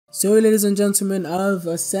So ladies and gentlemen, I've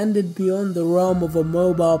ascended beyond the realm of a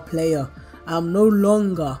mobile player. I'm no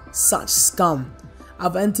longer such scum.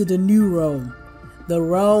 I've entered a new realm. The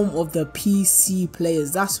realm of the PC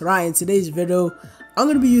players. That's right, in today's video, I'm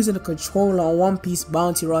going to be using a controller on One Piece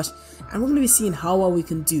Bounty Rush. And we're going to be seeing how well we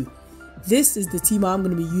can do. This is the team I'm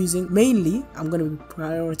going to be using. Mainly, I'm going to be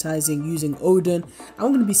prioritizing using Oden. I'm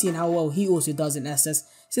going to be seeing how well he also does in SS.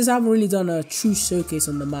 Since I haven't really done a true showcase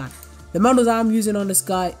on the man. The medal that I'm using on this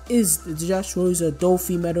guy is the Dressrosa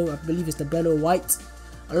Dolphy medal. I believe it's the Bellow White.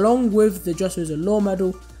 Along with the Dressrosa Law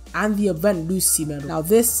medal and the Event Lucy medal. Now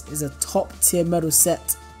this is a top tier medal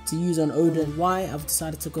set to use on Oden. Why I've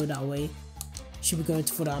decided to go that way. Should be going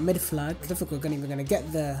for that mid flag. I don't think we're even going to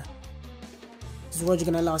get there. Is Roger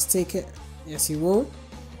going to allow us to take it? Yes, he will.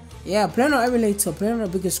 Yeah, playing on emulator, playing on a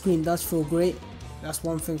bigger screen does feel great. That's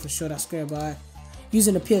one thing for sure that's great about it.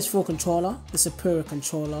 Using the PS4 controller, the superior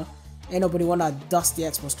controller. Ain't nobody want that dusty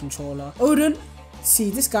Xbox controller. Oden, see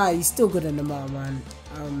this guy, he's still good in the mount, man.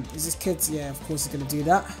 Is this kid? Yeah, of course he's gonna do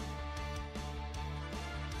that.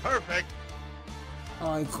 Perfect.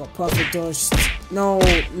 Oh, he got perfect dodge.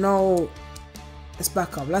 No. Let's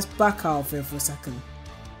back up. Let's back out of here for a second.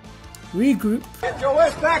 Regroup. Get your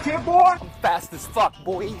ass back here, boy. I'm fast as fuck,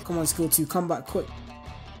 boy. Come on, skill 2, come back quick.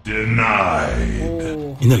 Denied.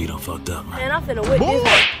 Oh. You know you done fucked up, man. Man, I'm finna whip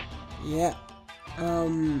this. Yeah.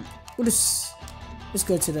 We'll just let's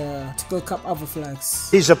go to go cup other flags.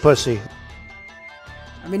 He's a pussy.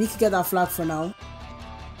 I mean, he can get that flag for now.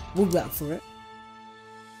 We'll be back for it.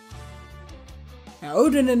 Now,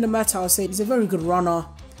 Oden in the meta, I'll say he's a very good runner.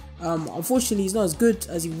 Unfortunately, he's not as good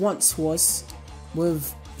as he once was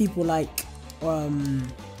with people like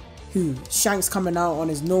Shanks coming out on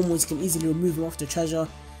his normals can easily remove him off the treasure.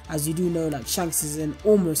 As you do know, like Shanks is in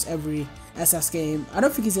almost every SS game. I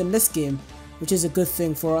don't think he's in this game, which is a good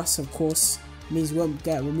thing for us, of course. It means we won't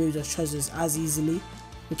get removed as treasures as easily,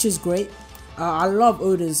 which is great. I love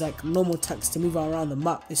Oden's like normal text to move around the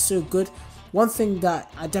map. It's so good. One thing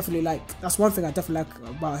that I definitely like, that's one thing I definitely like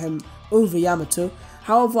about him over Yamato.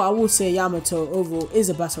 However, I will say Yamato overall is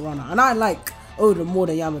a better runner, and I like Oden more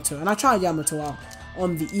than Yamato. And I tried Yamato out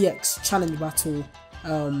on the EX challenge battle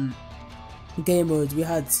game mode we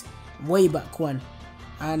had way back when,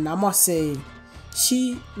 and I must say,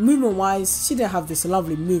 movement wise, she didn't have this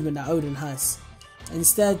lovely movement that Oden has.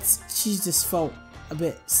 Instead, she just felt a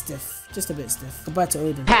bit stiff, just a bit stiff compared to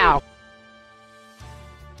Oden. How?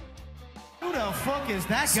 Who the fuck is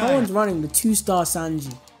that guy? Someone's running the 2-star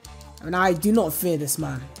Sanji, and I do not fear this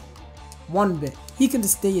man one bit. He can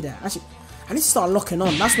just stay there. Actually, I need to start locking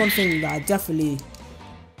on. That's one thing that I definitely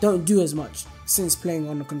don't do as much since playing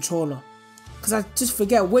on the controller, because I just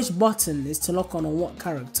forget which button is to lock on what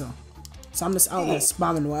character. So I'm just out there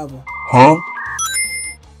spamming whatever. Huh?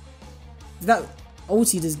 Did that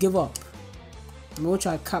ulti just give up? I mean, we'll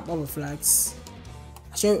try to cap other flags.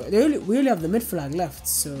 Actually, we only have the mid flag left,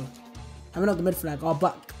 so I mean not the mid flag, our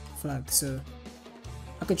back flag. So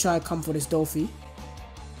I could try to come for this Dolphy.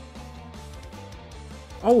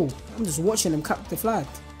 Oh, I'm just watching him cap the flag.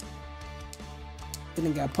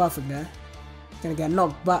 Didn't get perfect there. Gonna get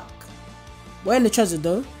knocked back. We're in the treasure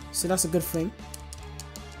though, so that's a good thing.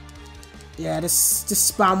 Yeah, just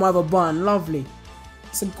spam whatever button, lovely.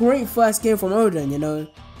 It's a great first game from Oden, you know.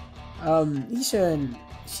 He's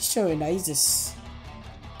showing that he's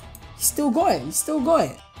still got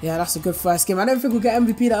it. Yeah, that's a good first game. I don't think we'll get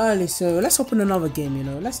MVP that early, so let's open another game, you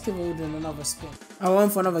know. Let's give Oden another spin. I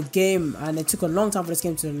went for another game, and it took a long time for this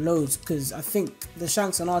game to load, because I think the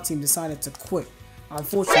Shanks on our team decided to quit,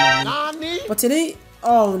 unfortunately. But today,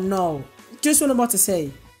 oh no. Just what I'm about to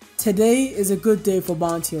say. Today is a good day for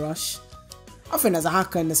Bounty Rush. I think there's a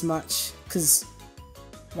hacker in this match, because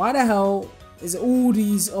why the hell is all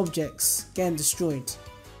these objects getting destroyed?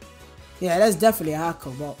 Yeah, there's definitely a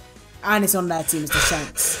hacker, and it's on that team, it's the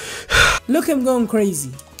Shanks. Look at him going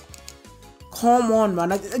crazy. Come on,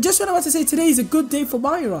 man. Just what I'm about to say, today is a good day for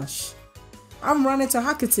Bounty Rush. I'm running into a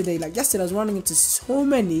hacker today. Like yesterday, I was running into so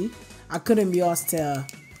many, I couldn't be asked to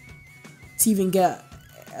even get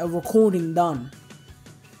a recording done.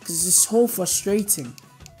 Because it's so frustrating.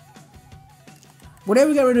 Whenever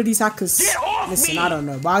we get rid of these hackers, listen, I don't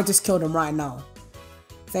know, but I just killed them right now.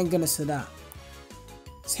 Thank goodness for that.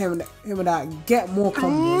 It's him and that. Get more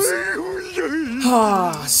combos.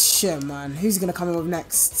 Ah, shit, man. Who's gonna come in with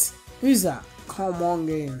next? Who's that? Come on,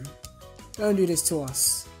 game. Don't do this to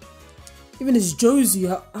us. Even this Josie.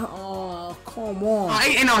 Oh, come on.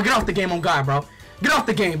 Hey, no, get off the game on God, bro. Get off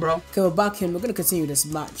the game, bro. Okay, we're back in. We're gonna continue this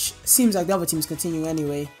match. Seems like the other team's continuing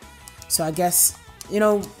anyway. So I guess you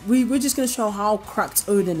know, we're just gonna show how cracked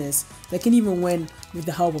Oden is. They can even win with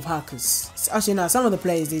the help of hackers. Actually, no, some of the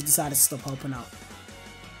players, they decided to stop helping out.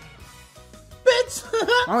 Bitch!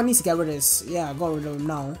 I don't need to get rid of this. Yeah, I got rid of him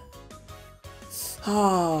now.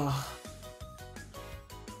 Ah.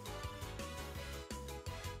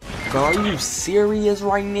 Bro, are you serious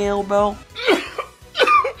right now, bro?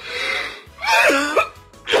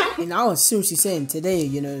 And I was seriously saying today,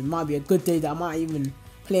 you know, it might be a good day that I might even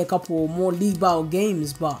play a couple more league battle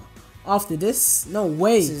games, but after this, no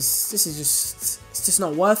way. This is just, it's just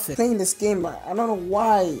not worth it. Playing this game, I don't know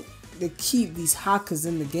why they keep these hackers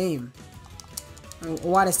in the game. Or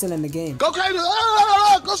why they're still in the game. Go crazy!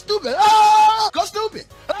 Go stupid! Go stupid!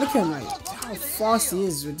 Look at him, like, how fast he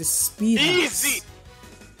is with this speed. Easy!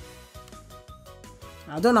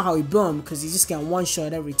 I don't know how he built him, because he's just getting one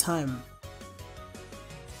shot every time.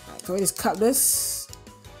 Right, can we just cut this?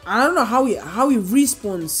 I don't know how he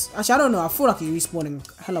respawns. Actually, I don't know. I feel like he's respawning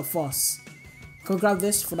hella fast. Can we grab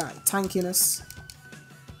this for that tankiness?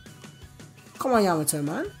 Come on, Yamato,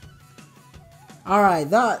 man. Alright,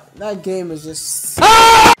 that game was just...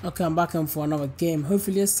 Okay, I'm back in for another game.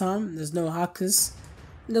 Hopefully this time there's no hackers.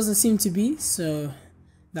 It doesn't seem to be, so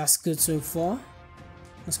that's good so far.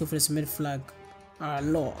 Let's go for this mid flag. Alright,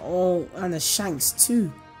 Lord. Oh, and the shanks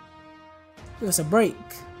too. Give us a break.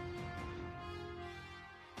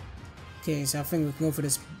 Okay, so I think we can go for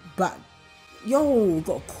this back. Yo,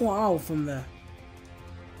 got caught out from there.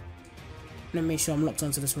 Let me make sure I'm locked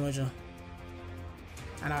onto this Roger.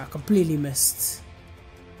 And I completely missed.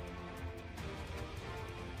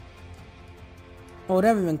 Oh, they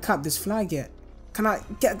haven't even cut this flag yet. Can I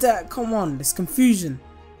get that? Come on, there's confusion.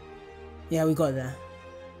 Yeah, we got there.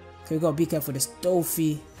 Okay, we gotta be careful with this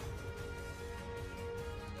Luffy.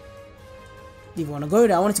 Didn't even want to go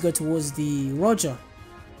there. I wanted to go towards the Roger.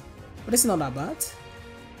 But it's not that bad.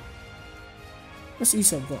 What's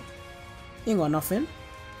Usopp got? He ain't got nothing.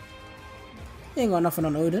 He ain't got nothing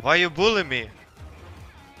on Oden. Why you bullying me?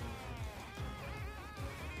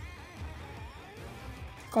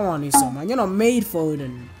 Come on, Usopp, man. You're not made for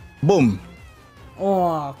Oden. Boom.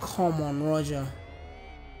 Oh, come on, Roger.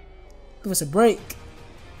 Give us a break.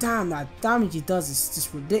 Damn, that damage he does is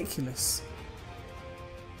just ridiculous.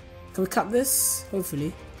 Can we cap this?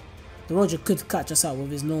 Hopefully. The Roger could catch us out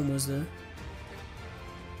with his normals, though.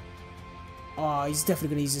 Oh, he's definitely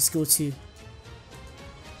going to use his skill too.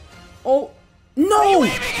 Oh, no!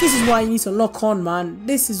 This is why you need to lock on, man.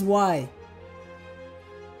 This is why.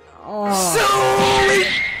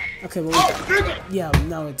 Oh. Okay, well, yeah,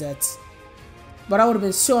 now we're dead. But that would have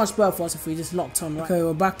been so much better for us if we just locked on, right? Okay,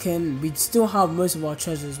 we're back in. We still have most of our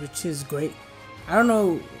treasures, which is great. I don't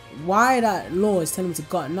know why that law is telling me to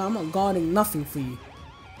guard. No, I'm not guarding nothing for you.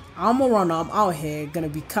 I'm a runner. I'm out here gonna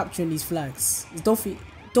be capturing these flags. Is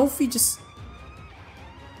Luffy just...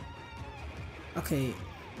 Okay,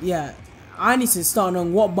 yeah. I need to start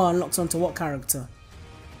knowing what bar locks onto what character.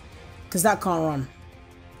 Because that can't run.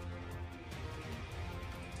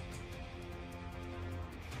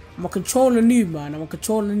 I'm a controller noob, man. I'm a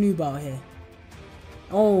controller noob out here.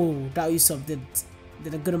 Oh, that Usopp did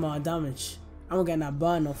a good amount of damage. And we're getting that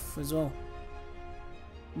burn off as well.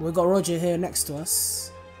 We got Roger here next to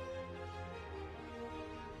us.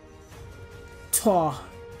 Tor.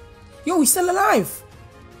 Yo, he's still alive.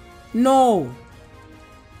 No.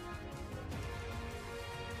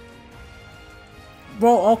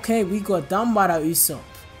 Bro, okay, we got done by that Usopp.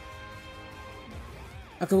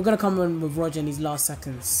 Okay, we're gonna come in with Roger in these last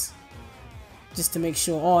seconds. Just to make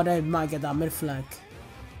sure. Oh, they might get that mid flag.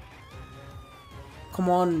 Come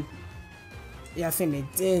on. Yeah, I think they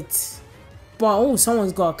did. But, oh,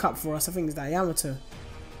 someone's got a cup for us. I think it's that Yamato.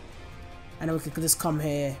 And then we could just come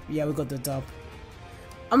here. Yeah, we got the dub.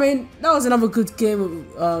 I mean, that was another good game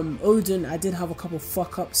of Oden. I did have a couple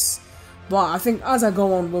fuck ups. But I think as I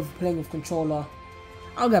go on with playing with controller,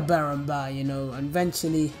 I'll get better and better, you know. And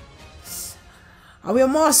eventually, I'll be a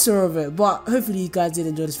master of it. But hopefully you guys did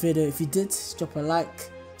enjoy this video. If you did, drop a like,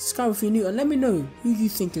 subscribe if you're new, and let me know who you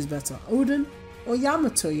think is better, Oden or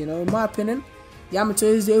Yamato. You know, in my opinion, Yamato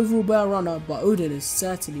is the overall better runner, but Oden is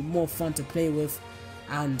certainly more fun to play with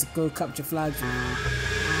and go capture flags.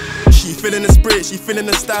 She feeling the spirit, she feeling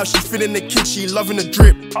the style, she feeling the kick, she loving the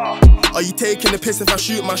drip. Are you taking the piss? If I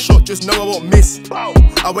shoot my shot, just know I won't miss.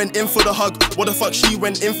 I went in for the hug, what the fuck, she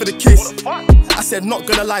went in for the kiss. I said, not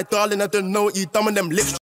gonna lie, darling, I don't know what you done with them lips.